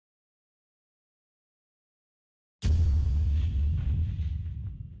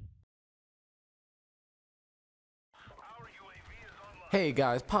Hey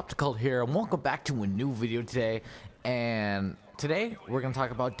guys, PoptheColt here, and welcome back to a new video today. And today we're gonna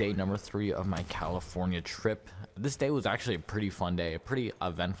talk about day number 3 of my California trip. This day was actually a pretty fun day, a pretty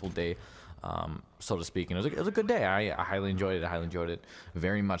eventful day, so to speak. And it was a good day. I highly enjoyed it. I highly enjoyed it,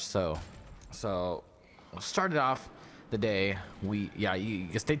 very much so. So started off the day. You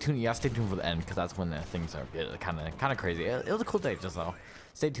stay tuned. You gotta stay tuned for the end because that's when the things are kind of crazy. It was a cool day, just so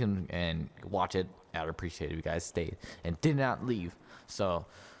stay tuned and watch it. I'd appreciate it if you guys stayed and did not leave. So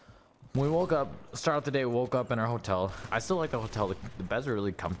when we woke up, start out the day, we woke up in our hotel. I still like the hotel. The beds are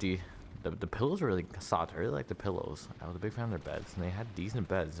really comfy. The pillows are really soft. I really like the pillows. I was a big fan of their beds, and they had decent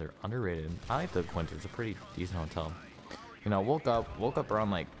beds. They're underrated. I like the Quinta. It's a pretty decent hotel. You know, woke up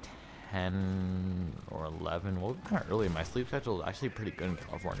around like 10 or 11. Woke up kind of early. My sleep schedule is actually pretty good in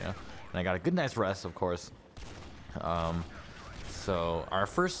California, and I got a good night's rest, of course. So our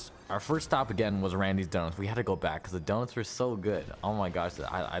first stop again was Randy's Donuts. We had to go back because the donuts were so good. Oh my gosh,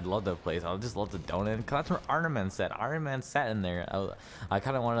 I love that place. I just love the donut. Cause that's where Iron Man sat. Iron Man sat in there. I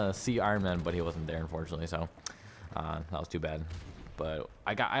kind of wanted to see Iron Man, but he wasn't there, unfortunately. So that was too bad. But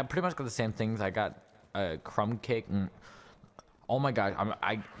I pretty much got the same things. I got a crumb cake. Oh my gosh,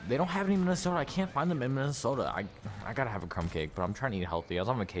 they don't have any in Minnesota. I can't find them in Minnesota. I gotta have a crumb cake, but I'm trying to eat healthy. I was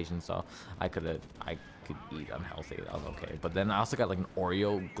on vacation, so I could eat unhealthy. That was okay. But then I also got like an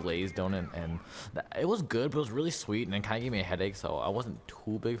Oreo glazed donut, and it was good, but it was really sweet, and it kind of gave me a headache, so I wasn't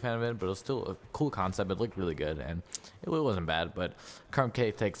too big fan of it. But it was still a cool concept. It looked really good, and it wasn't bad. But crumb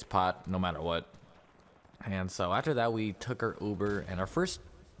cake takes pot no matter what. And so after that, we took our Uber, and our first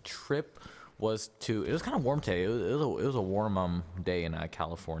trip was to, it was kind of warm today. It was a warm day in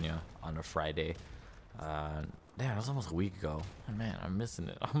California on a Friday. Damn, it was almost a week ago. Oh, man, I'm missing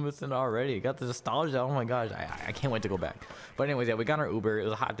it. I'm missing it already. Got the nostalgia. Oh my gosh, I can't wait to go back. But anyways, yeah, we got our Uber. It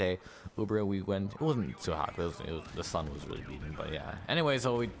was a hot day. Uber, we went. It wasn't too hot. The sun was really beating. But yeah. Anyway,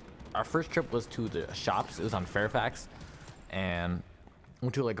 so our first trip was to the shops. It was on Fairfax, and we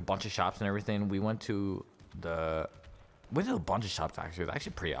went to like a bunch of shops and everything. We went to a bunch of shops actually. It was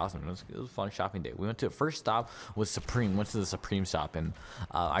actually pretty awesome. It was a fun shopping day. We went to the first stop was Supreme. Went to the Supreme shop, and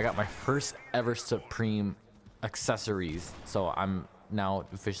I got my first ever Supreme accessories. So I'm now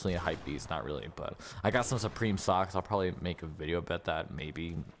officially a hype beast. Not really, but I got some Supreme socks. I'll probably make a video about that.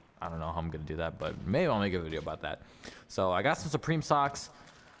 Maybe. I don't know how I'm gonna do that, but maybe I'll make a video about that. So I got some Supreme socks,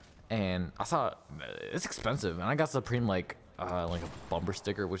 and I saw it's expensive, and I got Supreme like a bumper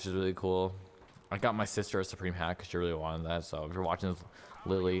sticker, which is really cool. I got my sister a Supreme hat because she really wanted that. So if you're watching this,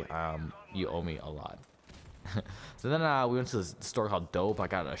 Lily, you owe me a lot. So then we went to this store called Dope. I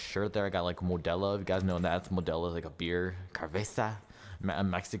got a shirt there. I got like Modelo. If you guys know that, Modelo is like a beer, Cerveza, a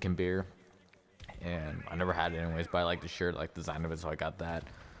Mexican beer. And I never had it anyways, but I like the shirt, like the design of it, so I got that.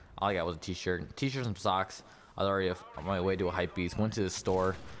 All I got was a t-shirt, some socks. I was already on my way to a hype beast. Went to the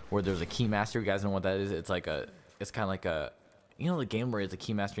store where there's a Keymaster. You guys know what that is? It's kind of like a, you know, the game where it's a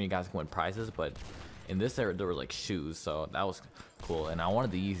Keymaster and you guys can win prizes, but in this there were like shoes, so that was cool. And I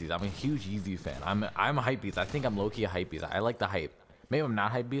wanted the Yeezys. I'm a huge Yeezy fan. I'm a hype beast. I think I'm low-key a hype beast. I like the hype. Maybe I'm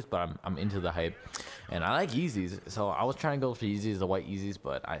not hype beast, but I'm into the hype, and I like Yeezys. So I was trying to go for Yeezys, the white Yeezys,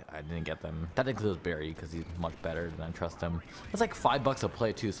 but I didn't get them. Technically it was Barry because he's much better than I trust him. It's like $5 a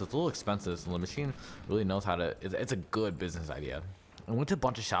play too, so it's a little expensive. So the machine really knows how to. It's a good business idea. I went to a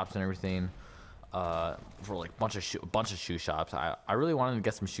bunch of shops and everything. For like bunch of shoe shops. I really wanted to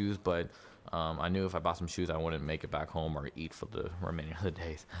get some shoes, but I knew if I bought some shoes I wouldn't make it back home or eat for the remaining of the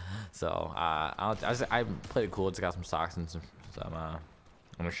days. So I played it cool. Just got some socks and some on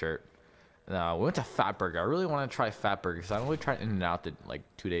a shirt. We went to Fat Burger. I really want to try Fat Burger because I only tried In-N-Out like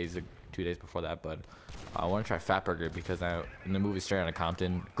 2 days before that, but I want to try Fat Burger because in the movie Straight Outta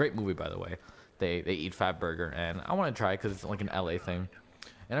Compton, great movie by the way, they eat Fat Burger, and I want to try it because it's like an LA thing.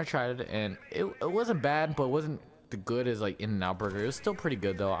 And I tried it, and it wasn't bad, but it wasn't the good as like In-N-Out Burger. It was still pretty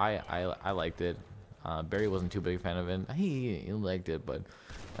good though. I liked it. Barry wasn't too big a fan of it. He liked it, but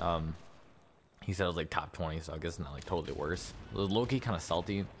he said it was like top 20, so I guess not like totally worse. It was low-key kind of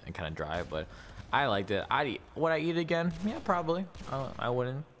salty and kind of dry, but I liked it. Would I eat it again? Yeah, probably. I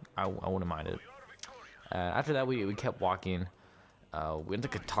wouldn't mind it. After that, we kept walking. We went to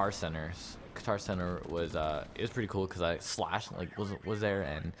Guitar Center. Guitar Center was it was pretty cool because Slash like was there,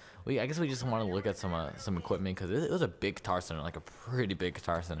 and I guess we just wanted to look at some equipment because it was a big Guitar Center, like a pretty big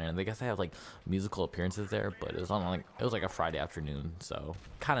Guitar Center, and I guess they have like musical appearances there, but it was like a Friday afternoon, so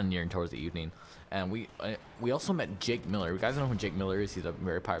kind of nearing towards the evening. And we also met Jake Miller. You guys know who Jake Miller is? He's a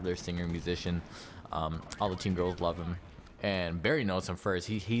very popular singer, musician. All the teen girls love him. And Barry knows him first.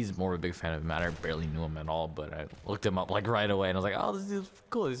 He's more of a big fan of him. I barely knew him at all, but I looked him up like right away, and I was like, oh, this is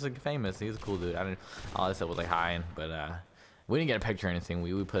cool. He's like famous. He's a cool dude. All I said was like hi, but We didn't get a picture or anything.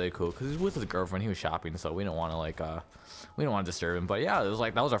 We played it cool because he was with his girlfriend. He was shopping, so we didn't want to like we didn't want to disturb him. But yeah, it was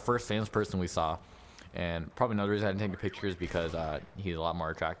like that was our first famous person we saw. And probably another reason I didn't take the pictures because he's a lot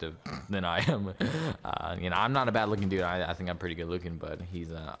more attractive than I am. You know, I'm not a bad looking dude. I think I'm pretty good looking, but he's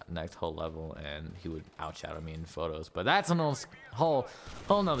next whole level, and he would outshadow me in photos. But that's a whole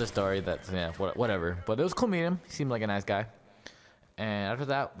nother story. That's yeah, whatever. But it was cool meeting him. He seemed like a nice guy. And after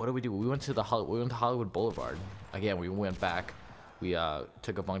that, what did we do? We went to Hollywood Boulevard. Again, we went back. We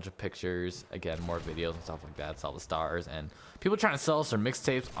took a bunch of pictures, again, more videos and stuff like that, saw the stars, and people trying to sell us their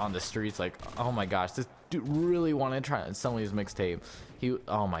mixtapes on the streets. Like, oh my gosh, this dude really wanted to try and sell me his mixtape.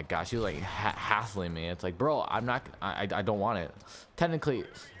 Oh my gosh, he was like hassling me. It's like, bro, I don't want it. Technically,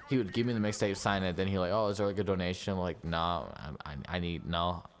 he would give me the mixtape, sign it, then he like, oh, is there like a donation? I'm like, no, I need,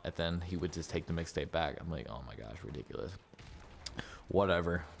 no. And then he would just take the mixtape back. I'm like, oh my gosh, ridiculous.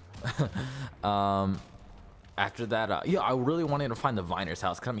 Whatever. After that, yeah, I really wanted to find the Viner's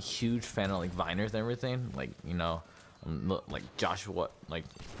house because I'm a huge fan of like Viners and everything. Like, you know, like Josh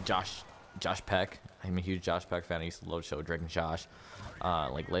Peck. I'm a huge Josh Peck fan. I used to love the show Drake and Josh.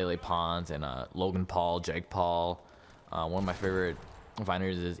 Like Lele Pons and Logan Paul, Jake Paul. One of my favorite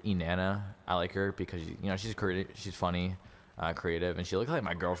Viners is Enana. I like her because you know she's creative, she's funny, creative, and she looks like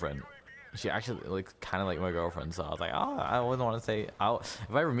my girlfriend. She actually looks kind of like my girlfriend, so I was like, oh, I wouldn't want to say, if I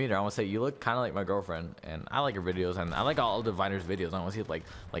ever meet her, I want to say, you look kind of like my girlfriend, and I like her videos, and I like all the Viners videos. I want to see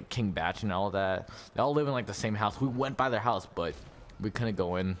like King Batch and all of that. They all live in like the same house. We went by their house, but we couldn't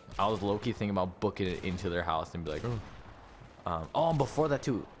go in. I was low-key thinking about booking it into their house and be like, oh, and before that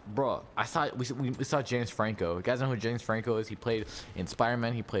too, bro, we saw James Franco. You guys know who James Franco is? He played in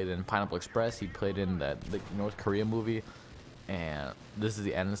Spider-Man. He played in Pineapple Express. He played in the North Korea movie. And this is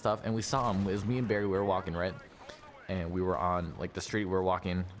the end and stuff, and we saw him. It was me and Barry. We were walking, right, and we were on like the street. We were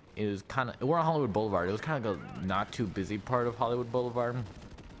walking. It was kind of, we're on Hollywood Boulevard. It was kind of a not too busy part of Hollywood Boulevard,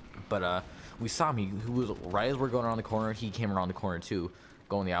 but we saw him. He was right as we're going around the corner. He came around the corner too,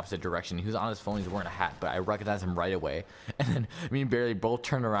 going the opposite direction. He was on his phone. He's wearing a hat, but I recognized him right away. And then me and Barry both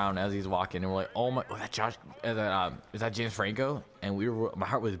turned around as he's walking, and we're like, "Oh my, is that Josh? Is that James Franco?" And my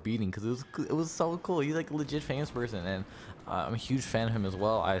heart was beating because it was so cool. He's like a legit famous person, and I'm a huge fan of him as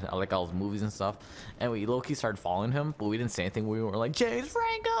well. I like all his movies and stuff. And we low-key started following him, but we didn't say anything. We were like, James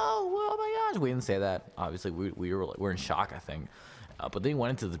Franco, oh my gosh. We didn't say that. Obviously, we're in shock, I think. But then he went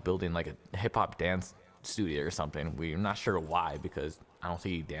into this building like a hip-hop dance studio or something. We're not sure why, because I don't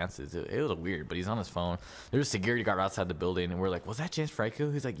think he dances. It was weird, but he's on his phone. There's a security guard outside the building, and we're like, was that James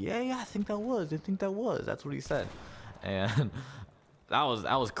Franco? He's like, yeah, I think that was. That's what he said. And that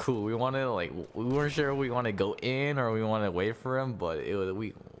was cool. We wanted to, like, we weren't sure if we wanted to go in or we wanted to wait for him, but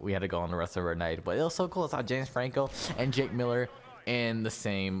we had to go on the rest of our night. But it was so cool. I saw James Franco and Jake Miller in the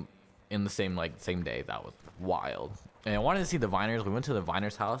same day. That was wild. And I wanted to see the Viners. We went to the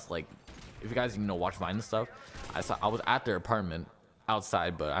Viners house. Like, if you guys watch Vine and stuff, I was at their apartment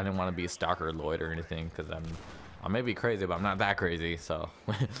outside, but I didn't want to be a stalker or Lloyd or anything because I may be crazy, but I'm not that crazy. So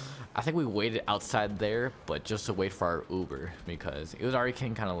I think we waited outside there, but just to wait for our Uber because it was already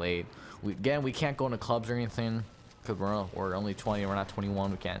getting kind of late. We can't go into clubs or anything because we're only 20. We're not 21.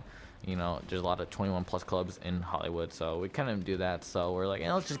 We can't. There's a lot of 21 plus clubs in Hollywood, so we couldn't do that. So we're like,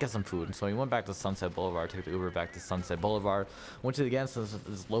 let's just get some food. So we went back to Sunset Boulevard, took the Uber back to Sunset Boulevard, went to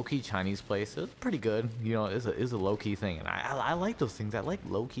this low-key Chinese place. It was pretty good. It's a low-key thing, and I like those things. I like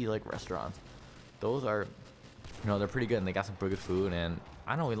low-key restaurants. Those are, they're pretty good, and they got some pretty good food. And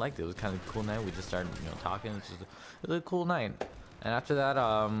I know we liked it. It was kind of a cool night. We just started, talking. It was a cool night. And after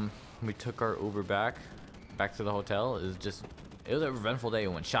that, we took our Uber back to the hotel. It was an eventful day.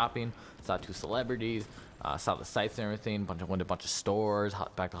 We went shopping, saw 2 celebrities, saw the sights and everything. Went to a bunch of stores,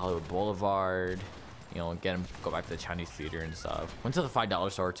 back to Hollywood Boulevard. Go back to the Chinese theater and stuff. Went to the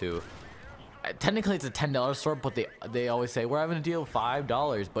 $5 store too. Technically, it's a $10 store, but they always say we're having a deal of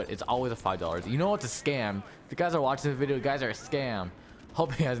 $5, but it's always a $5. You know it's a scam. If you guys are watching this video, you guys are a scam.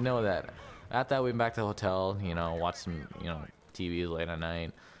 Hope you guys know that. After that, we went back to the hotel. Watched some TV late at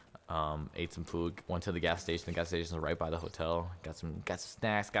night. Ate some food, went to the gas station. The gas station was right by the hotel. Got some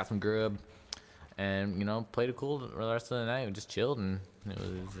snacks, got some grub, and played it cool the rest of the night. We just chilled, and it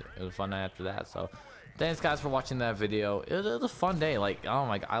was a fun night after that. So thanks guys for watching that video. It was a fun day. Like, oh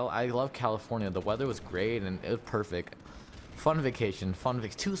my god, I love California. The weather was great and it was perfect. Fun vacation,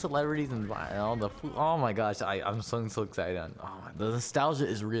 2 celebrities and all the food. Oh my gosh, I'm so excited. The nostalgia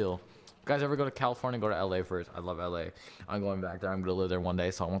is real. If you guys ever go to California, go to LA first. I love LA. I'm going back there. I'm gonna live there one day,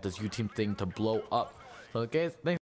 so I want this YouTube thing to blow up. So guys, thanks.